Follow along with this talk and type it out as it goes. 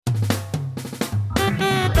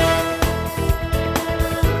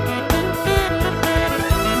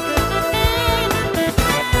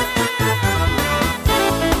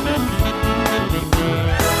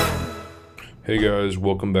Hey guys,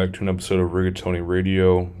 welcome back to an episode of Rigatoni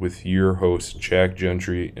Radio with your host Jack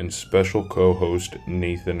Gentry and special co-host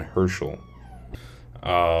Nathan Herschel.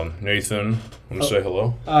 Nathan, want to say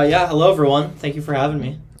hello? Yeah, hello everyone. Thank you for having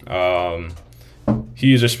me.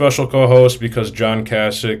 He's a special co-host because John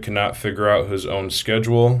Cassick cannot figure out his own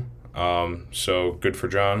schedule. So good for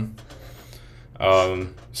John.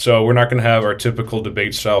 So we're not going to have our typical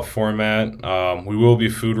debate style format. We will be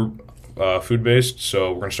food-based,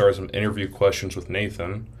 so we're going to start with some interview questions with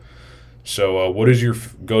Nathan. So what is your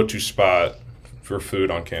go-to spot for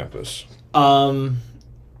food on campus? I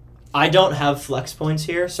don't have flex points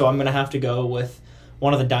here, so I'm going to have to go with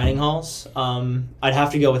one of the dining halls. I'd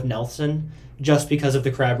have to go with Nelson just because of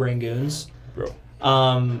the crab rangoons. Bro.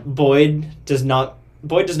 Boyd does not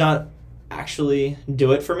actually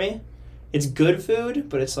do it for me. It's good food,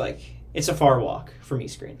 but it's a far walk from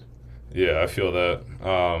East Green. Yeah, I feel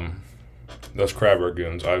that. Those crab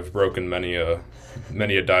rangoons, I've broken many a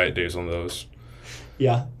diet days on those.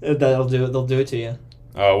 Yeah, they'll do it to you.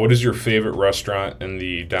 What is your favorite restaurant in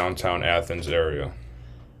the downtown Athens area?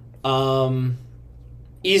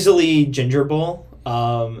 Easily Ginger Bowl.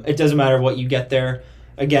 It doesn't matter what you get there.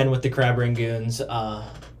 Again, with the crab rangoons,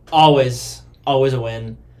 always a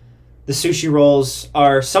win. The sushi rolls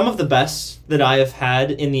are some of the best that I have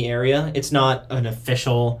had in the area. It's not an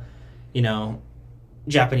official,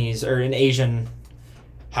 Japanese or an Asian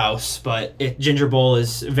house, but Ginger Bowl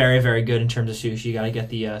is very, very good in terms of sushi. You got to get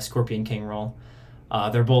the Scorpion King roll.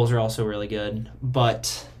 Their bowls are also really good.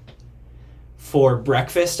 But for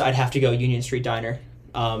breakfast, I'd have to go Union Street Diner.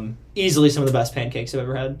 Easily some of the best pancakes I've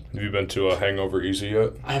ever had. Have you been to a Hangover Easy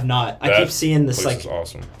yet? I have not. I keep seeing this place is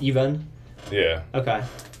awesome. You've been? Yeah. Okay.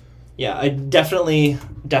 Yeah, I definitely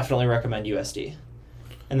recommend USD.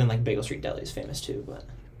 And then Bagel Street Deli is famous too, but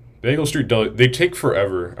Bagel Street Deli, they take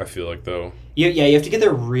forever, I feel like, though. You have to get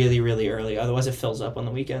there really, really early, otherwise it fills up on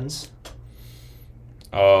the weekends.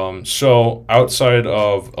 So outside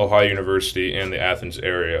of Ohio University and the Athens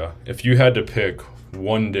area, if you had to pick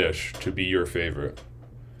one dish to be your favorite.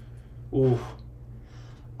 Ooh.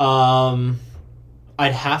 I'd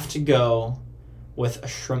have to go with a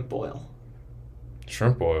shrimp boil.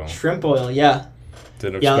 Shrimp boil? Shrimp boil, yeah.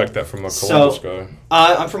 Didn't expect that from a Columbus guy.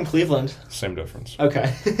 I'm from Cleveland. Same difference.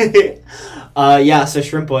 Okay. So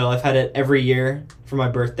shrimp boil, I've had it every year for my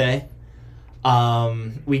birthday.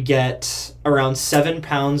 We get around 7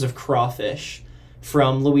 pounds of crawfish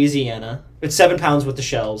from Louisiana. It's 7 pounds with the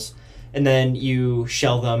shells. And then you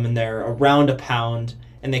shell them, and they're around a pound,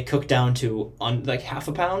 and they cook down to half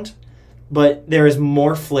a pound. But there is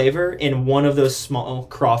more flavor in one of those small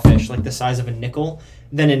crawfish, the size of a nickel,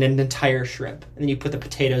 than in an entire shrimp. And then you put the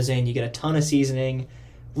potatoes in, you get a ton of seasoning,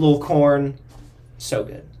 little corn. So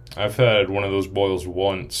good. I've had one of those boils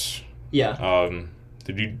once. Yeah.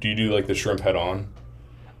 Do you do the shrimp head on?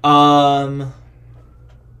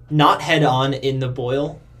 Not head on in the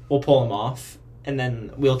boil. We'll pull them off, and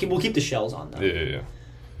then we'll keep the shells on them. Yeah.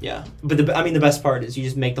 Yeah, but the best part is you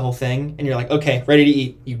just make the whole thing, and you're like, okay, ready to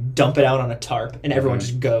eat. You dump it out on a tarp, and everyone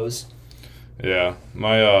just goes. Yeah,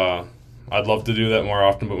 I'd love to do that more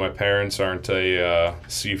often, but my parents aren't a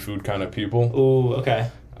seafood kind of people. Ooh, okay.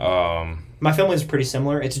 My family is pretty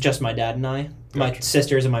similar. It's just my dad and I. Gotcha. My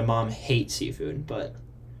sisters and my mom hate seafood, but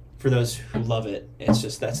for those who love it,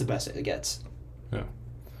 that's the best it gets. Yeah.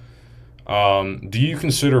 Do you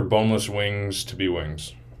consider boneless wings to be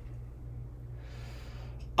wings?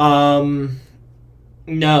 No.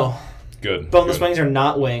 Good. Boneless wings are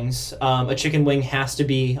not wings. A chicken wing has to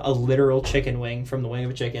be a literal chicken wing from the wing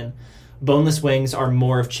of a chicken. Boneless wings are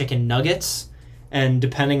more of chicken nuggets, and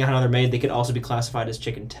depending on how they're made, they could also be classified as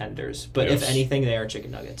chicken tenders. But yes. If anything, they are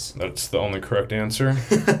chicken nuggets. That's the only correct answer.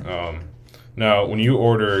 Now, when you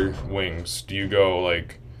order wings, do you go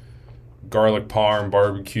garlic parm,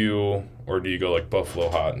 barbecue, or do you go buffalo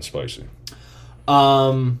hot and spicy?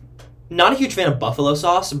 Not a huge fan of buffalo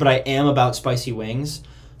sauce, but I am about spicy wings.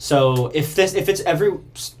 So if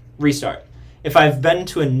I've been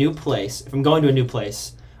to a new place, if I'm going to a new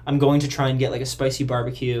place, I'm going to try and get a spicy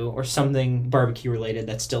barbecue or something barbecue related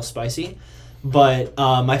that's still spicy. But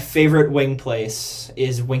my favorite wing place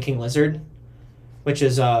is Winking Lizard, which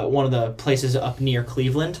is one of the places up near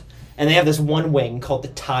Cleveland. And they have this one wing called the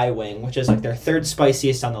Thai wing, which is their third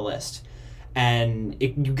spiciest on the list. And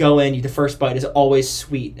you go in, the first bite is always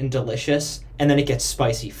sweet and delicious, and then it gets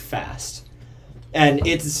spicy fast. And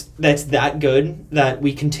that's that good that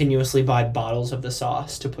we continuously buy bottles of the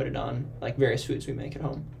sauce to put it on various foods we make at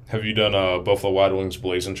home. Have you done a Buffalo Wild Wings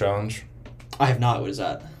Blazing Challenge? I have not. What is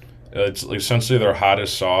that? It's essentially their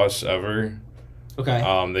hottest sauce ever.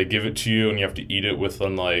 Okay. They give it to you, and you have to eat it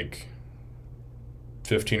within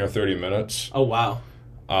 15 or 30 minutes. Oh, wow.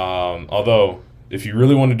 Although, if you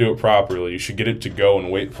really want to do it properly, you should get it to go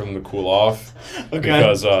and wait for them to cool off. Okay.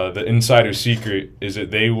 Because the insider secret is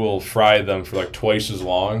that they will fry them for like twice as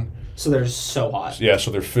long. So they're so hot. Yeah,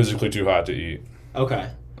 so they're physically too hot to eat. Okay.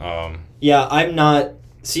 Um, Yeah, I'm not...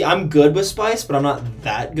 See, I'm good with spice, but I'm not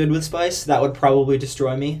that good with spice. That would probably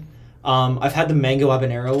destroy me. I've had the mango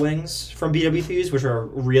habanero wings from BW Fuse, which are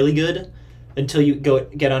really good until you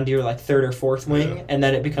get onto your like third or fourth wing, Yeah. and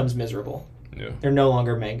then it becomes miserable. yeah. They're no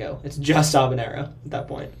longer mango. It's just habanero at that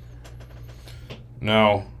point.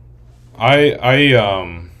 Now,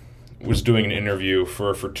 I was doing an interview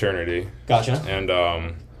for a fraternity, Gotcha.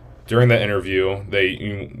 and during that interview,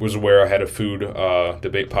 they was aware I had a food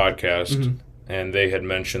debate podcast, Mhm. and they had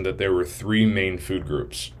mentioned that there were 3 main food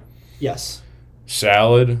groups: Yes.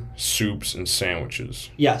 salad, soups, and sandwiches.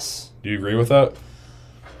 Yes. Do you agree with that?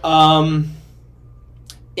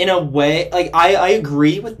 In a way, like I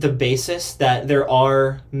agree with the basis that there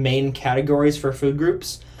are main categories for food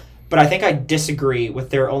groups, but I think I disagree with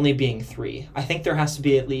there only being 3. I think there has to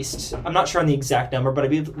be at least, I'm not sure on the exact number, but I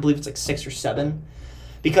believe it's like 6 or 7,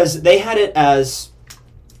 because they had it as,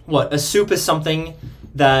 a soup is something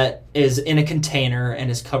that is in a container and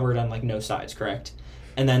is covered on like no sides, correct?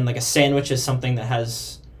 And then like a sandwich is something that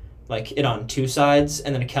has like it on 2 sides,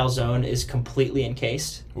 and then a calzone is completely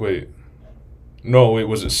encased. Wait,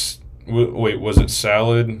 was it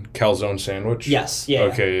salad, calzone sandwich? Yes, yeah.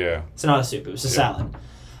 Okay, yeah. It's not a soup, it was a Yeah. salad.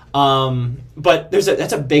 But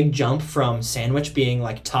that's a big jump from sandwich being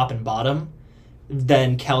like top and bottom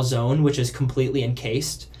than calzone, which is completely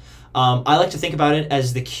encased. I like to think about it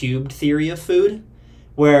as the cubed theory of food,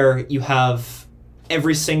 where you have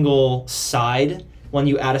every single side. When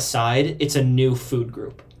you add a side, it's a new food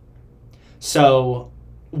group. So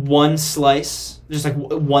one slice, just like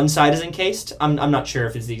one side is encased. I'm not sure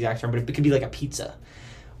if it's the exact term, but it could be like a pizza,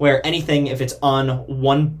 where anything, if it's on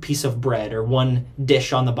one piece of bread or one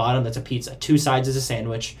dish on the bottom, that's a pizza. 2 sides is a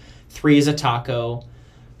sandwich. 3 is a taco.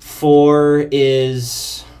 4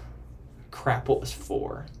 is... Crap, what was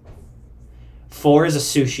 4? 4 is a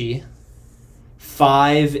sushi.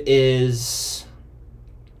 5 is...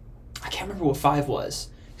 I can't remember what 5 was,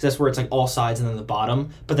 because that's where it's like all sides and then the bottom.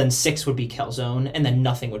 But then 6 would be calzone, and then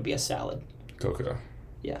nothing would be a salad. Okay.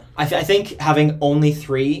 Yeah. I think having only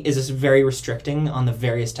 3 is just very restricting on the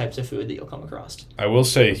various types of food that you'll come across. I will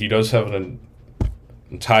say he does have an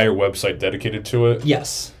entire website dedicated to it.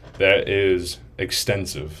 Yes. That is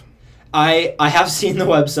extensive. I have seen the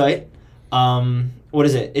website. What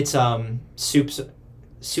is it? It's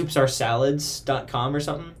soupsaresalads.com or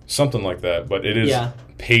something. Something like that, but it is Yeah.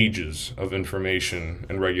 pages of information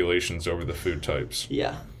and regulations over the food types.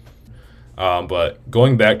 Yeah. But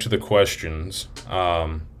going back to the questions,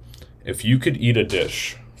 if you could eat a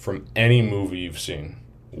dish from any movie you've seen,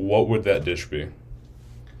 what would that dish be?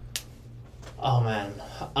 Oh man.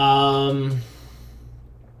 I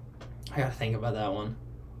gotta think about that one.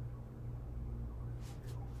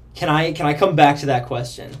 Can I come back to that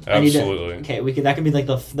question? Absolutely. Okay, that can be like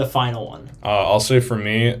the final one. I'll say for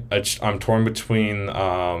me, I'm torn between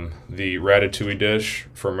the ratatouille dish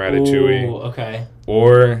from Ratatouille, Ooh, okay.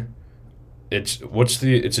 or it's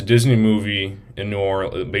a Disney movie in New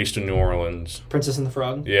Orleans, based in New Orleans. Princess and the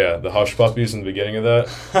Frog. Yeah, the Hush Puppies in the beginning of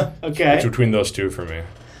that. Okay. It's between those 2 for me.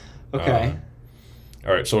 Okay.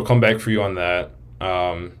 All right, so we'll come back for you on that.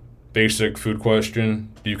 Basic food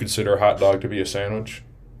question: do you consider a hot dog to be a sandwich?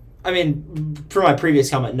 I mean, for my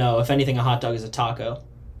previous comment, no. If anything, a hot dog is a taco,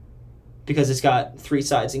 because it's got 3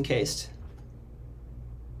 sides encased.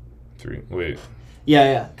 3. Wait.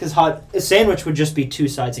 Yeah. Because a sandwich would just be 2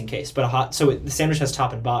 sides encased, but the sandwich has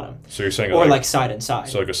top and bottom, So you're saying or like side and side.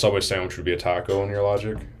 so like a Subway sandwich would be a taco in your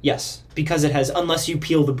logic? Yes, because it has, unless you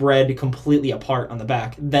peel the bread completely apart on the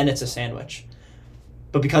back, then it's a sandwich.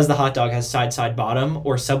 But because the hot dog has side, bottom,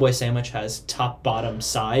 or Subway sandwich has top, bottom,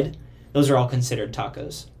 side, those are all considered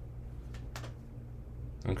tacos.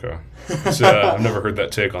 Okay. So, I've never heard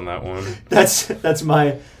that take on that one. That's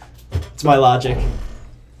my logic.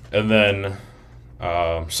 And then,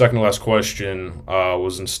 second to last question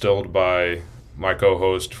was instilled by my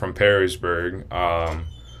co-host from Perrysburg.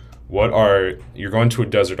 You're going to a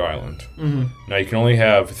desert island. Mm-hmm. Now you can only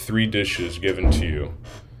have 3 dishes given to you,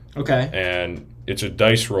 Okay. and it's a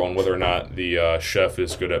dice roll on whether or not the chef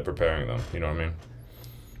is good at preparing them. You know what I mean?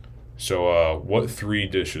 So, what 3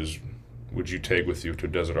 dishes would you take with you to a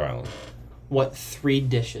desert island? What 3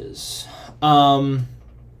 dishes? Okay,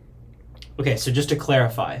 so just to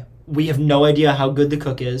clarify, we have no idea how good the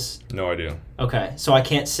cook is. No idea. Okay, so I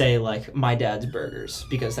can't say, like, my dad's burgers,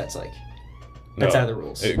 because that's, like, That's No. out of the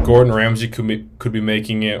rules. Gordon Ramsay could be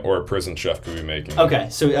making it, or a prison chef could be making it. Okay,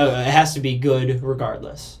 so it has to be good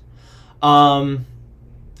regardless. I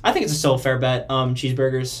think it's still a fair bet.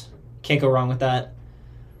 Cheeseburgers, can't go wrong with that.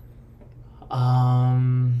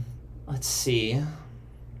 Let's see.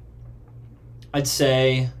 I'd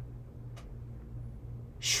say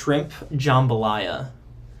shrimp jambalaya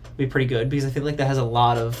would be pretty good because I feel like that has a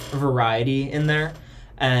lot of variety in there,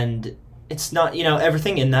 and it's not,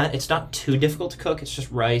 everything in that, it's not too difficult to cook. It's just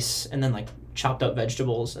rice and then like chopped up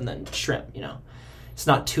vegetables and then shrimp. It's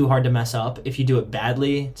not too hard to mess up. If you do it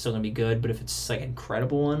badly, it's still gonna be good. But if it's like an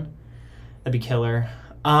incredible one, that'd be killer.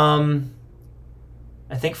 I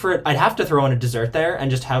think for it, I'd have to throw in a dessert there and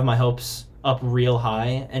just have my hopes up real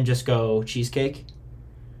high and just go cheesecake.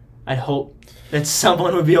 I'd hope that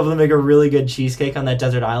someone would be able to make a really good cheesecake on that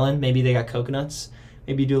desert island. Maybe they got coconuts.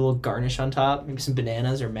 Maybe do a little garnish on top. Maybe some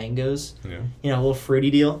bananas or mangoes. Yeah. A little fruity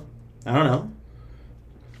deal. I don't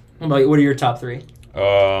know. What are your top three?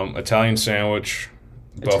 Italian sandwich.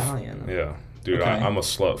 Italian. Yeah. Dude, Okay. I'm a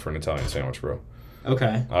slut for an Italian sandwich, bro.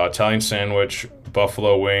 Okay. Italian sandwich,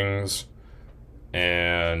 buffalo wings,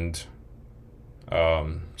 and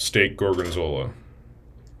steak gorgonzola.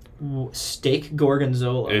 Steak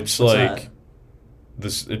gorgonzola. It's What's like that?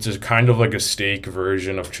 this. It's a kind of like a steak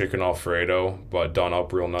version of chicken Alfredo, but done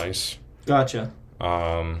up real nice. Gotcha.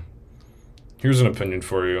 Here's an opinion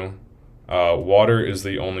for you. Water is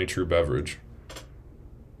the only true beverage.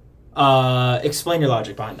 Explain your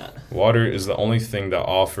logic behind that. Water is the only thing that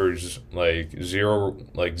offers zero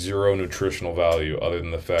nutritional value other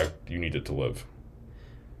than the fact you need it to live.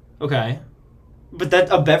 Okay. But that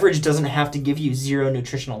a beverage doesn't have to give you zero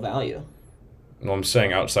nutritional value. No, I'm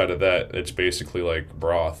saying outside of that, it's basically like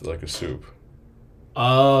broth, like a soup.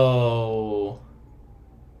 Oh.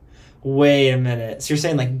 Wait a minute. So you're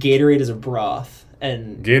saying like Gatorade is a broth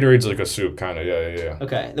and Gatorade's like a soup, kind of. Yeah.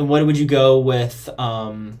 okay. Then what would you go with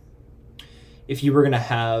if you were going to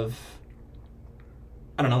have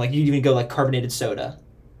I don't know, like you'd even go like carbonated soda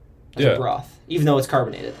as a broth, even though it's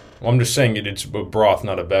carbonated. Well, I'm just saying it's a broth,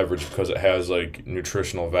 not a beverage, because it has like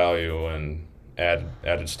nutritional value and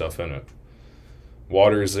added stuff in it.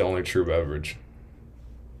 Water is the only true beverage.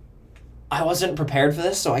 I wasn't prepared for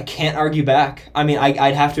this, so I can't argue back. I mean,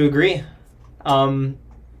 I'd have to agree. But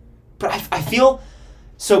I feel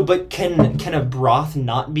so. But can a broth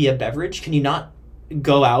not be a beverage? Can you not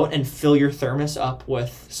go out and fill your thermos up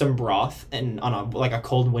with some broth and on a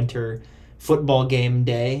cold winter football game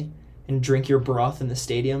day and drink your broth in the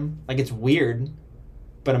stadium? Like, it's weird,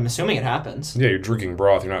 but I'm assuming it happens. Yeah, you're drinking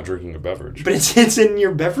broth. You're not drinking a beverage. But it's in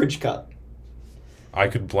your beverage cup. I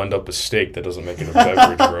could blend up a steak. That doesn't make it a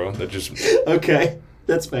beverage, bro. That just... Okay,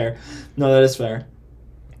 that's fair. No, that is fair.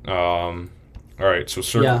 All right, so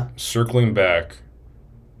circling back,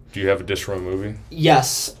 do you have a dish from a movie?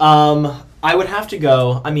 Yes. I would have to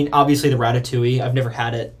go. I mean, obviously the ratatouille. I've never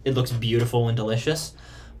had it. It looks beautiful and delicious.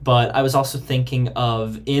 But I was also thinking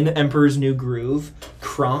of in Emperor's New Groove,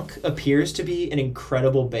 Kronk appears to be an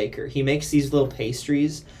incredible baker. He makes these little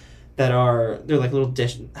pastries they're like little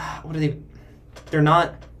dish. What are they? They're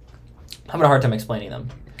not. I'm having a hard time explaining them.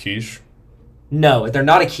 Quiche? No, they're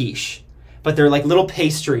not a quiche, but they're like little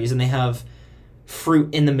pastries, and they have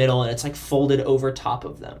fruit in the middle, and it's like folded over top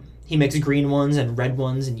of them. He makes green ones and red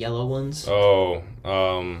ones and yellow ones. Oh,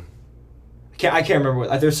 I can't remember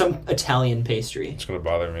what. There's some Italian pastry. it's gonna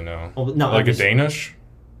bother me now. Well, no, Like a Danish?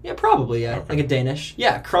 Yeah, probably. Yeah, Okay. like a Danish.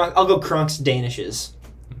 Yeah, Kronk. I'll go Kronk's Danishes.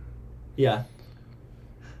 Yeah.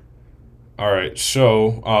 All right,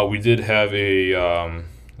 so we did have a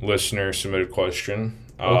listener submit a question.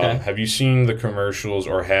 Okay. Have you seen the commercials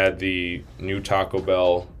or had the new Taco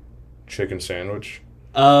Bell chicken sandwich?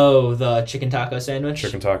 Oh, the chicken taco sandwich?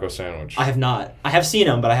 Chicken taco sandwich. I have not. I have seen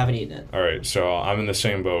them, but I haven't eaten it. All right, so I'm in the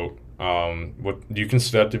same boat. What do you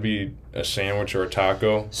consider that to be, a sandwich or a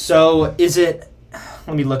taco? So, is it...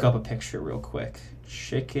 Let me look up a picture real quick.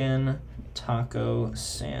 Chicken taco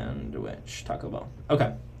sandwich. Taco Bell.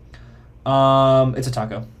 Okay. It's a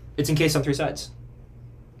taco. It's encased on 3 sides.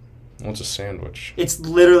 Well, it's a sandwich. It's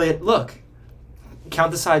literally... Look.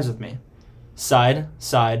 Count the sides with me. Side,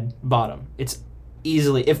 bottom. It's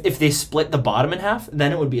easily... If they split the bottom in half,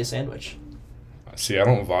 then it would be a sandwich. See, I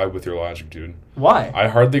don't vibe with your logic, dude. Why? I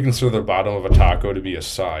hardly consider the bottom of a taco to be a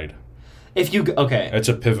side. If you... Okay. It's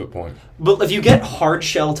a pivot point. But if you get hard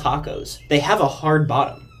shell tacos, they have a hard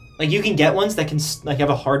bottom. Like, you can get ones that can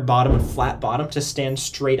have a hard bottom and flat bottom to stand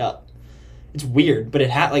straight up. It's weird, but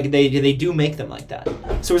they do make them like that.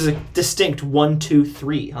 So there's a distinct 1, 2,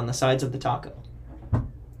 3 on the sides of the taco.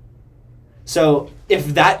 So if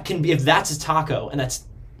that's a taco and that's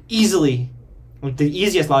easily like the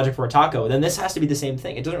easiest logic for a taco, then this has to be the same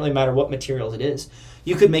thing. It doesn't really matter what materials it is.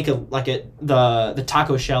 You could make the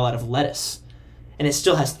taco shell out of lettuce, and it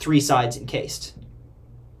still has 3 sides encased.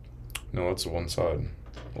 No, that's one side.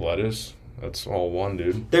 Lettuce? That's all one,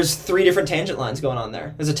 dude. There's 3 different tangent lines going on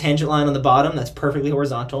there. There's a tangent line on the bottom that's perfectly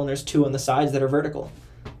horizontal, and there's 2 on the sides that are vertical.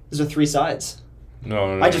 Those are 3 sides.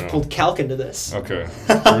 No. I just pulled calc into this. Okay.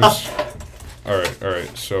 All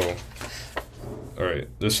right. So, all right.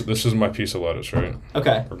 This is my piece of lettuce, right?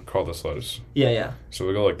 Okay. Or call this lettuce. Yeah. So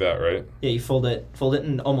we go like that, right? Yeah, you fold it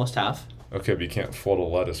in almost half. Okay, but you can't fold a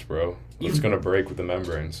lettuce, bro. It's gonna break with the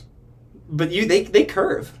membranes. But they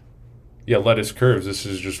curve. Yeah, lettuce curves. This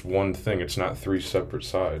is just one thing. It's not 3 separate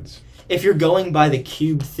sides. If you're going by the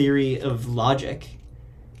cube theory of logic,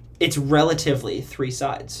 it's relatively 3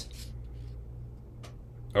 sides.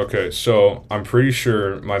 Okay, so I'm pretty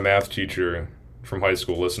sure my math teacher from high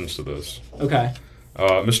school listens to this. Okay.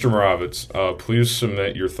 Mr. Moravitz, please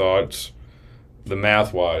submit your thoughts, the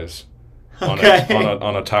math-wise, on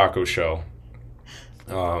a taco shell.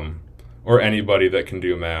 Or anybody that can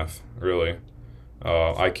do math, really.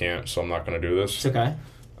 I can't, so I'm not going to do this. It's okay.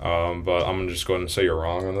 But I'm going to just go ahead and say you're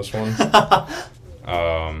wrong on this one.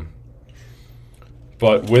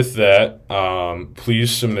 But with that,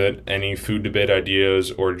 please submit any food debate ideas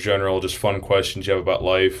or general just fun questions you have about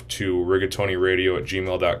life to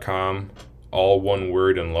rigatonyradio@gmail.com. All one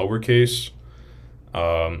word in lowercase.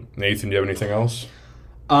 Nathan, do you have anything else?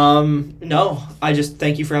 No. I just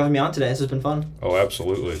thank you for having me on today. This has been fun. Oh,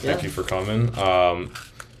 absolutely. Thank you for coming. To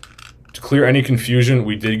clear any confusion,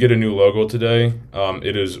 we did get a new logo today.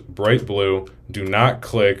 It is bright blue. Do not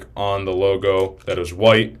click on the logo that is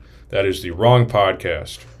white. That is the wrong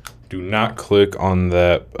podcast. Do not click on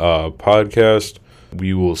that podcast.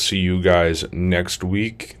 We will see you guys next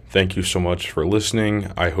week. Thank you so much for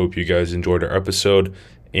listening. I hope you guys enjoyed our episode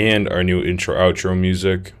and our new intro-outro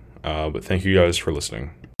music. But thank you guys for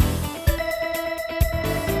listening.